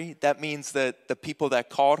adultery? That means that the people that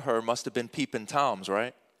caught her must have been peeping Toms,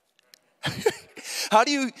 right? How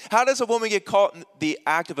does a woman get caught in the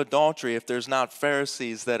act of adultery if there's not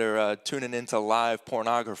Pharisees that are tuning into live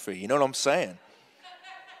pornography? You know what I'm saying?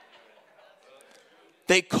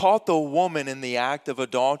 They caught the woman in the act of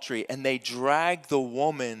adultery, and they dragged the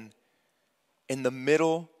woman in the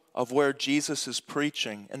middle of where Jesus is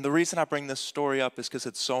preaching. And the reason I bring this story up is because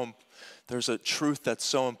there's a truth that's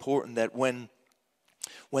so important, that when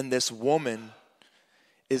this woman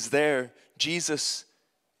is there,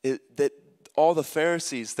 that all the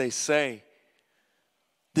Pharisees, they say,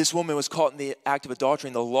 this woman was caught in the act of adultery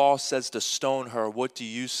and the law says to stone her. What do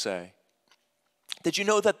you say? Did you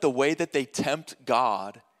know that the way that they tempt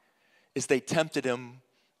God is they tempted him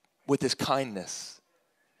with his kindness?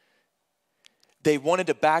 They wanted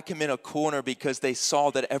to back him in a corner because they saw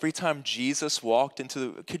that every time Jesus walked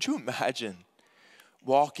could you imagine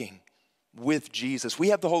walking with Jesus? We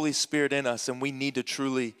have the Holy Spirit in us and we need to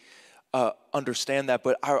truly understand that.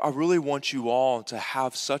 But I really want you all to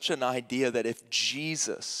have such an idea that if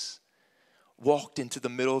Jesus walked into the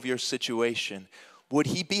middle of your situation, would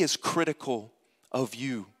he be as critical of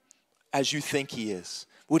you as you think he is?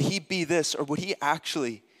 Would he be this, or would he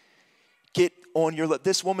actually get on your lip?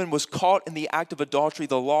 This woman was caught in the act of adultery.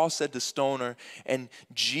 The law said to stone her, and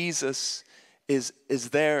Jesus is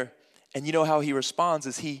there. And you know how he responds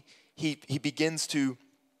is he begins to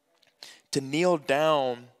kneel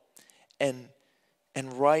down and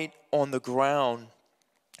write on the ground,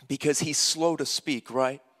 because he's slow to speak,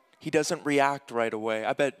 right? He doesn't react right away.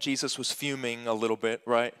 I bet Jesus was fuming a little bit,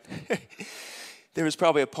 right? There was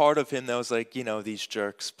probably a part of him that was like, these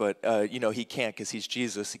jerks, but he can't because he's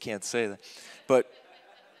Jesus. He can't say that.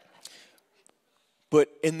 But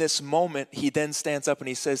in this moment, he then stands up and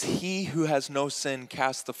he says, he who has no sin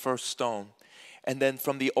cast the first stone. And then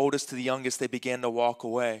from the oldest to the youngest, they began to walk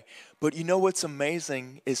away. But you know what's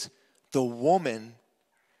amazing is the woman,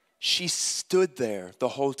 she stood there the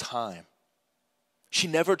whole time. She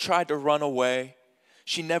never tried to run away.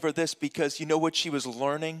 She never because you know what she was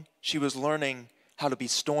learning? She was learning how to be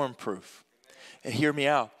storm-proof. And hear me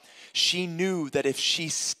out. She knew that if she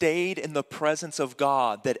stayed in the presence of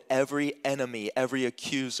God, that every enemy, every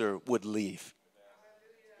accuser would leave.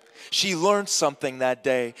 She learned something that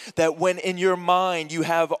day, that when in your mind you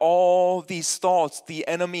have all these thoughts, the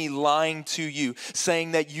enemy lying to you,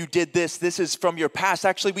 saying that you did this is from your past.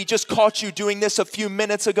 Actually, we just caught you doing this a few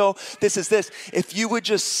minutes ago. This is this. If you would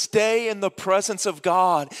just stay in the presence of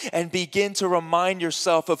God and begin to remind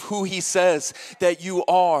yourself of who he says that you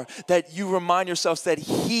are, that you remind yourselves that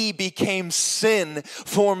he became sin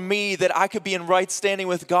for me, that I could be in right standing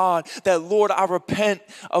with God, that Lord, I repent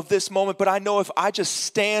of this moment, but I know if I just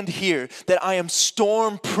stand here that I am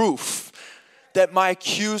storm-proof, that my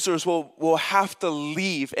accusers will have to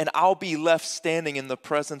leave and I'll be left standing in the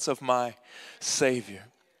presence of my Savior.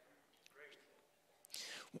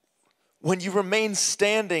 When you remain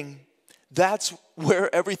standing, that's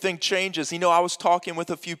where everything changes. You know, I was talking with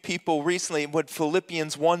a few people recently with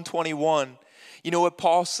Philippians 1:21. You know what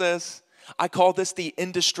Paul says? I call this the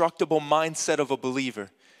indestructible mindset of a believer.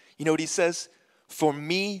 You know what he says? For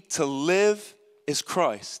me to live is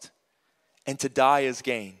Christ, and to die is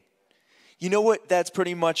gain. You know what that's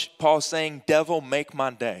pretty much Paul saying? Devil, make my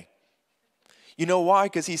day. You know why?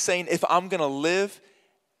 Because he's saying if I'm going to live,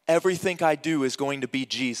 everything I do is going to be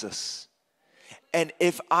Jesus. And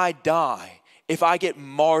if I die, if I get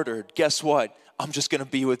martyred, guess what? I'm just going to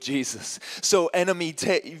be with Jesus. So enemy,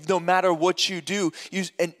 no matter what you do,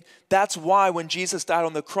 and that's why when Jesus died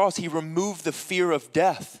on the cross, he removed the fear of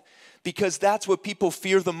death. Because that's what people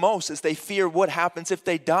fear the most, is they fear what happens if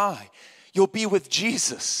they die. You'll be with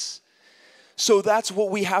Jesus. So that's what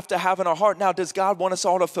we have to have in our heart. Now, does God want us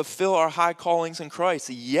all to fulfill our high callings in Christ?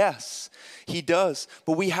 Yes, he does.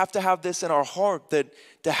 But we have to have this in our heart, that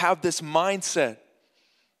to have this mindset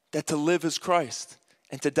that to live is Christ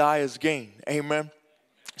and to die is gain. Amen.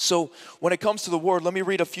 So when it comes to the word, let me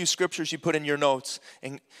read a few scriptures you put in your notes.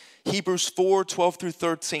 In Hebrews 4:12 through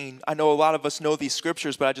 13. I know a lot of us know these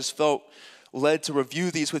scriptures, but I just felt led to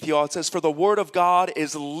review these with you all. It says, for the word of God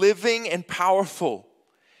is living and powerful.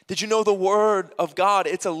 Did you know the word of God?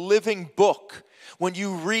 It's a living book. When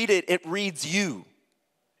you read it, it reads you.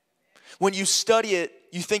 When you study it,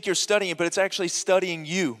 you think you're studying it, but it's actually studying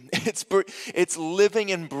you. It's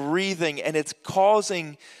living and breathing, and it's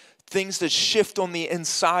causing things to shift on the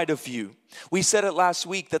inside of you. We said it last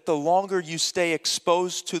week that the longer you stay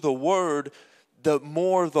exposed to the word, the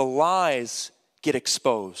more the lies get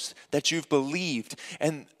exposed that you've believed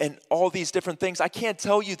and all these different things. I can't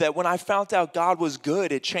tell you that when I found out God was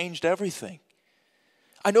good, it changed everything.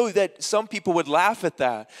 I know that some people would laugh at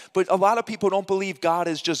that, but a lot of people don't believe God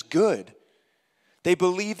is just good. They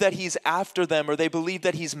believe that he's after them, or they believe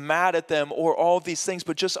that he's mad at them, or all of these things,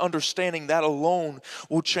 but just understanding that alone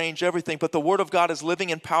will change everything. But the word of God is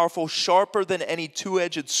living and powerful, sharper than any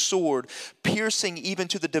two-edged sword, piercing even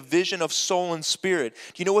to the division of soul and spirit.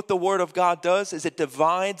 Do you know what the word of God does? Is it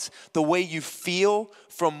divides the way you feel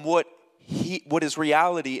from what is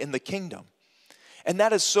reality in the kingdom. And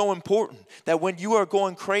that is so important, that when you are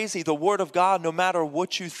going crazy, the word of God, no matter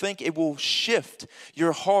what you think, it will shift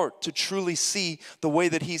your heart to truly see the way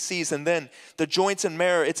that he sees. And then the joints and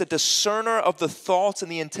marrow, it's a discerner of the thoughts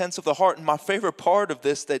and the intents of the heart. And my favorite part of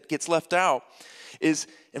this that gets left out is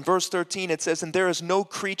in verse 13, it says, and there is no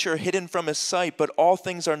creature hidden from his sight, but all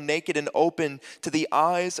things are naked and open to the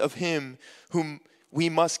eyes of him whom we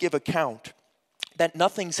must give account. That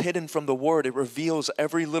nothing's hidden from the word. It reveals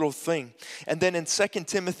every little thing. And then in 2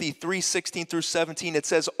 Timothy 3:16 through 17, it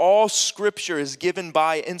says, all scripture is given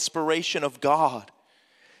by inspiration of God.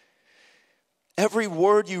 Every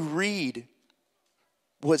word you read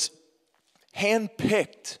was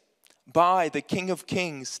handpicked by the King of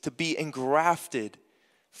Kings to be engrafted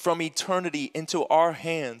from eternity into our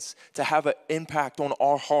hands to have an impact on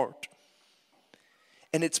our heart.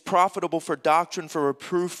 And it's profitable for doctrine, for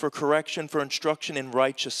reproof, for correction, for instruction in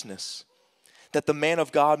righteousness, that the man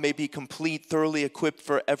of God may be complete, thoroughly equipped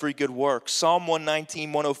for every good work. Psalm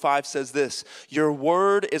 119:105 says this, your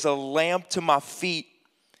word is a lamp to my feet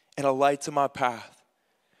and a light to my path.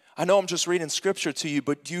 I know I'm just reading scripture to you,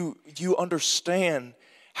 but you understand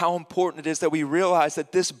how important it is that we realize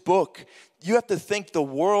that this book, you have to think the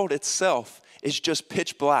world itself is just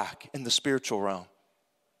pitch black in the spiritual realm.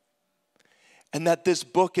 And that this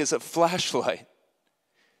book is a flashlight,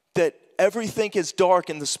 that everything is dark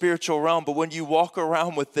in the spiritual realm, but when you walk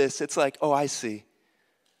around with this, it's like, oh, I see.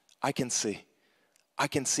 I can see. I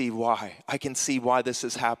can see why. I can see why this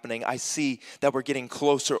is happening. I see that we're getting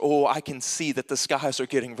closer. Oh, I can see that the skies are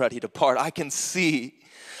getting ready to part. I can see.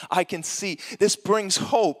 This brings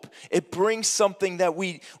hope. It brings something that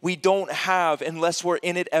we don't have unless we're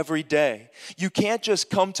in it every day. You can't just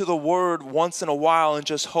come to the word once in a while and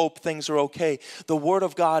just hope things are okay. The word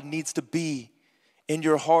of God needs to be in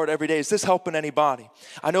your heart every day. Is this helping anybody?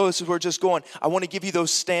 I know this is where we're just going. I want to give you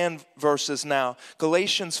those stand verses now.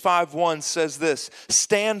 Galatians 5:1 says this,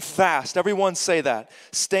 stand fast. Everyone say that.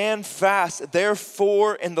 Stand fast,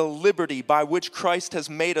 therefore, in the liberty by which Christ has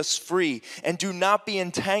made us free, and do not be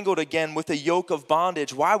entangled again with a yoke of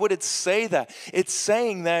bondage. Why would it say that? It's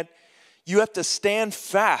saying that you have to stand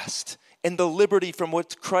fast in the liberty from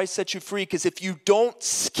what Christ set you free, because if you don't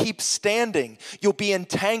keep standing, you'll be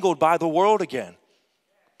entangled by the world again.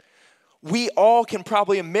 We all can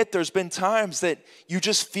probably admit there's been times that you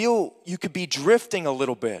just feel you could be drifting a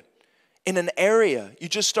little bit in an area. You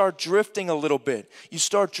just start drifting a little bit. You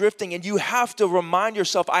start drifting, and you have to remind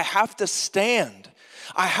yourself, I have to stand.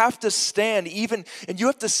 I have to stand and you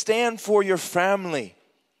have to stand for your family.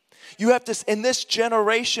 You have to, in this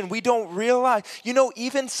generation, we don't realize,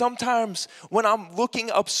 even sometimes when I'm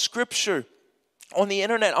looking up scripture on the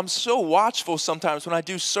internet, I'm so watchful sometimes when I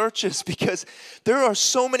do searches because there are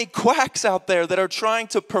so many quacks out there that are trying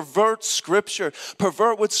to pervert scripture,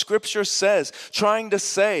 pervert what scripture says, trying to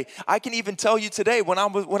say. I can even tell you today when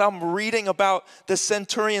I'm reading about the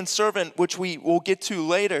centurion servant, which we will get to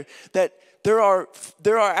later, that there are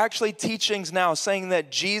actually teachings now saying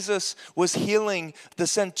that Jesus was healing the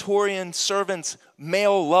centurion servant's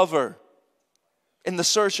male lover in the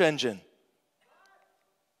search engine.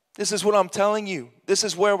 This is what I'm telling you. This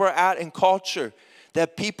is where we're at in culture.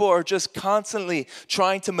 That people are just constantly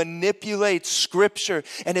trying to manipulate scripture.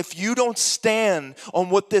 And if you don't stand on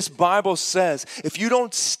what this Bible says, if you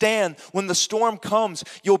don't stand when the storm comes,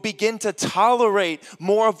 you'll begin to tolerate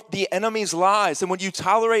more of the enemy's lies. And when you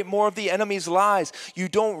tolerate more of the enemy's lies, you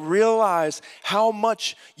don't realize how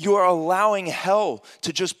much you are allowing hell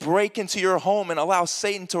to just break into your home and allow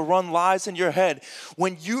Satan to run lies in your head.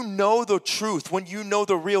 When you know the truth, when you know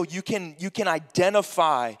the real, you can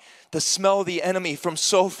identify the smell of the enemy from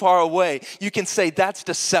so far away. You can say, that's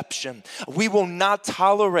deception. We will not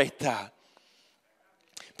tolerate that.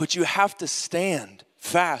 But you have to stand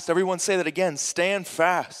fast. Everyone say that again, stand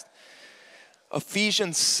fast.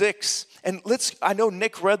 Ephesians 6. And I know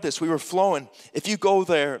Nick read this, we were flowing. If you go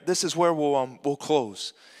there, this is where we'll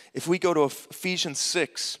close. If we go to Ephesians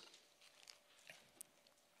 6.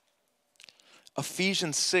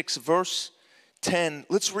 Ephesians 6, verse 10.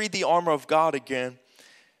 Let's read the armor of God again.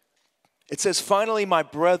 It says, finally, my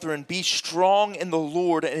brethren, be strong in the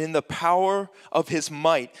Lord and in the power of his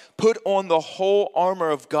might. Put on the whole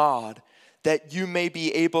armor of God that you may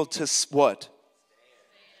be able to, what?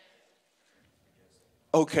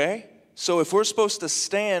 Okay, so if we're supposed to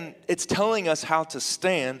stand, it's telling us how to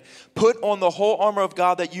stand. Put on the whole armor of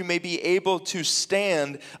God that you may be able to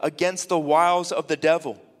stand against the wiles of the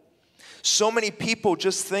devil. So many people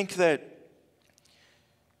just think that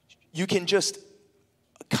you can just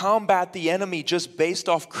combat the enemy just based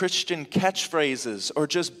off Christian catchphrases or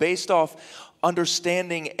just based off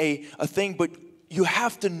understanding a thing, but you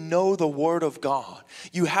have to know the Word of God.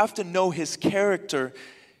 You have to know his character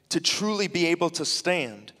to truly be able to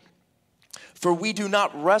stand. For we do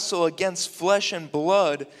not wrestle against flesh and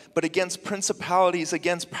blood, but against principalities,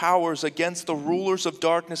 against powers, against the rulers of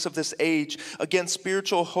darkness of this age, against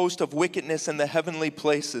spiritual hosts of wickedness in the heavenly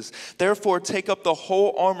places. Therefore, take up the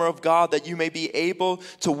whole armor of God that you may be able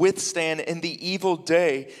to withstand in the evil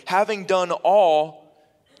day, having done all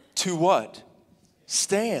to what?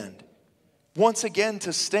 Stand. Once again,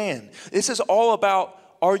 to stand. This is all about,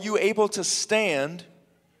 are you able to stand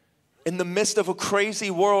in the midst of a crazy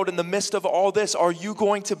world, in the midst of all this? Are you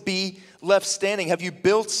going to be left standing? Have you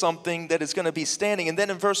built something that is going to be standing? And then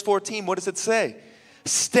in verse 14, what does it say?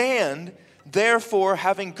 Stand, therefore,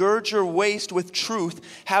 having girded your waist with truth,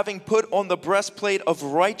 having put on the breastplate of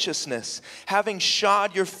righteousness, having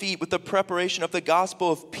shod your feet with the preparation of the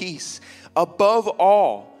gospel of peace. Above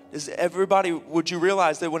all, would you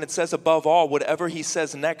realize that when it says above all, whatever he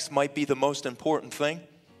says next might be the most important thing?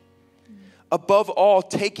 Above all,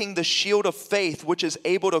 taking the shield of faith, which is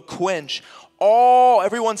able to quench all,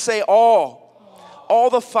 everyone say all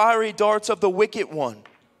the fiery darts of the wicked one.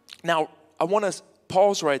 Now, I want to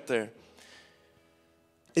pause right there.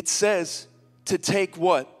 It says to take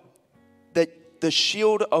what? That the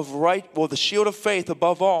shield of the shield of faith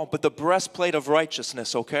above all, but the breastplate of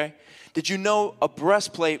righteousness, okay? Did you know a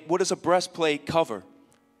breastplate, what does a breastplate cover?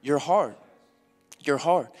 Your heart. Your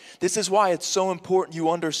heart. This is why it's so important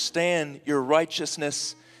you understand your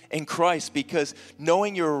righteousness in Christ, because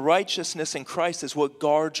knowing your righteousness in Christ is what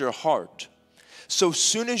guards your heart. So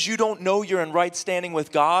soon as you don't know you're in right standing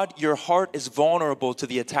with God, your heart is vulnerable to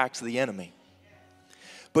the attacks of the enemy.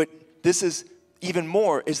 But this is even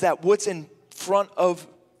more, is that what's in front of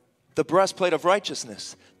the breastplate of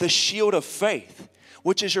righteousness? The shield of faith,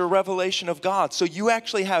 which is your revelation of God. So you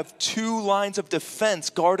actually have two lines of defense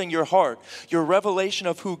guarding your heart. Your revelation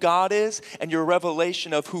of who God is and your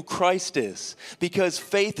revelation of who Christ is. Because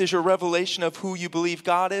faith is your revelation of who you believe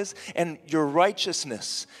God is, and your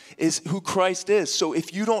righteousness is who Christ is. So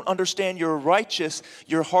if you don't understand you're righteous,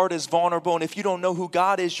 your heart is vulnerable. And if you don't know who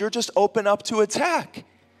God is, you're just open up to attack.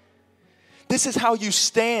 This is how you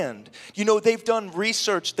stand. You know, they've done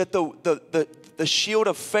research that the shield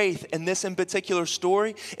of faith in this in particular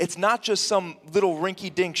story, it's not just some little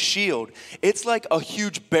rinky-dink shield. It's like a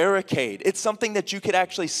huge barricade. It's something that you could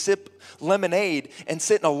actually sip lemonade and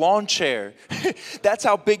sit in a lawn chair. That's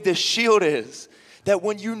how big this shield is. That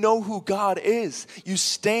when you know who God is, you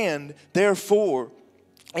stand, therefore,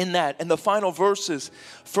 in that. And the final verses,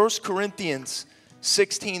 1 Corinthians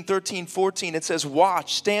 16, 13, 14, it says,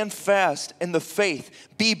 watch, stand fast in the faith,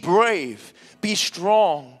 be brave, be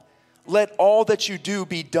strong. Let all that you do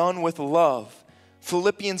be done with love.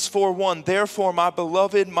 Philippians 4:1, therefore, my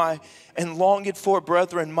beloved, my and longed for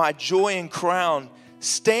brethren, my joy and crown,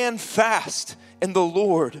 stand fast in the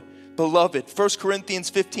Lord, beloved. 1 Corinthians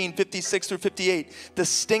 15, 56 through 58, the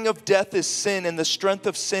sting of death is sin, and the strength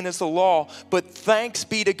of sin is the law. But thanks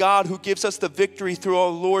be to God who gives us the victory through our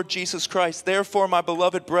Lord Jesus Christ. Therefore, my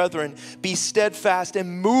beloved brethren, be steadfast,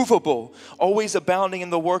 immovable, always abounding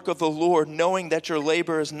in the work of the Lord, knowing that your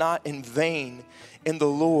labor is not in vain in the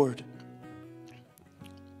Lord.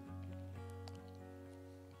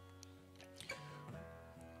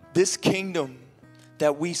 This kingdom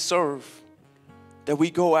that we serve, that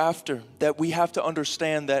we go after, that we have to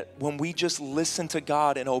understand that when we just listen to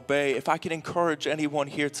God and obey, if I can encourage anyone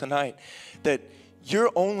here tonight, that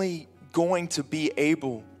you're only going to be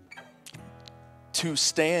able to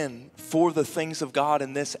stand for the things of God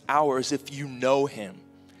in this hour as if you know Him.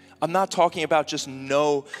 I'm not talking about just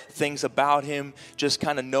know things about Him, just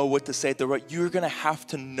kind of know what to say at the right. You're going to have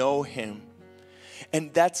to know Him.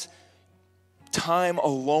 And that's time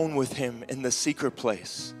alone with Him in the secret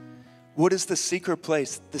place. What is the secret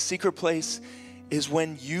place? The secret place is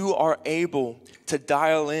when you are able to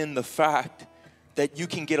dial in the fact that you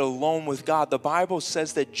can get alone with God. The Bible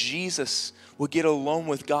says that Jesus would get alone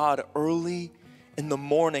with God early in the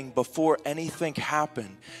morning before anything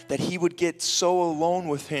happened, that He would get so alone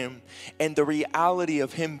with Him, and the reality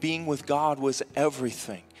of Him being with God was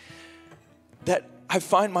everything. That I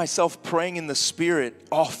find myself praying in the Spirit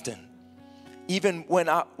often. Even when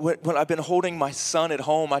I've been holding my son at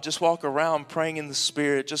home, I just walk around praying in the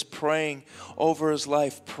Spirit, just praying over his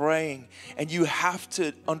life, praying. And you have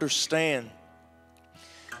to understand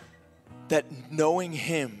that knowing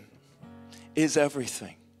Him is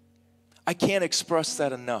everything. I can't express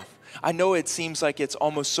that enough. I know it seems like it's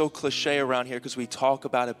almost so cliche around here because we talk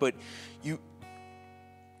about it, but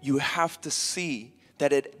you have to see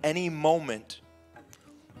that at any moment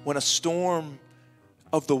when a storm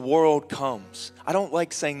of the world comes. I don't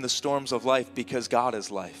like saying the storms of life because God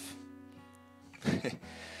is life.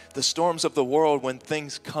 The storms of the world, when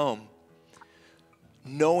things come,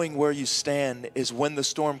 knowing where you stand is when the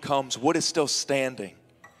storm comes, what is still standing?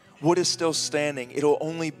 What is still standing? It'll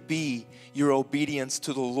only be your obedience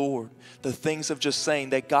to the Lord. The things of just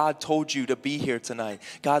saying that God told you to be here tonight.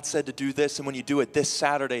 God said to do this, and when you do it this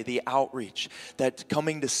Saturday, the outreach, that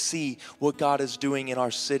coming to see what God is doing in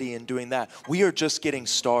our city and doing that. We are just getting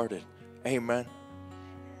started. Amen.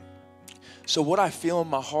 So what I feel in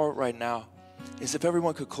my heart right now is if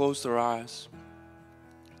everyone could close their eyes.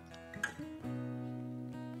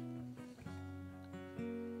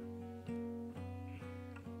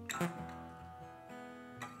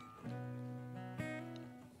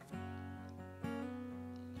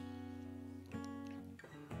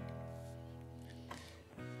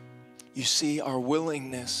 You see, our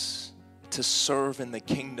willingness to serve in the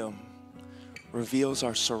kingdom reveals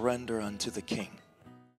our surrender unto the King.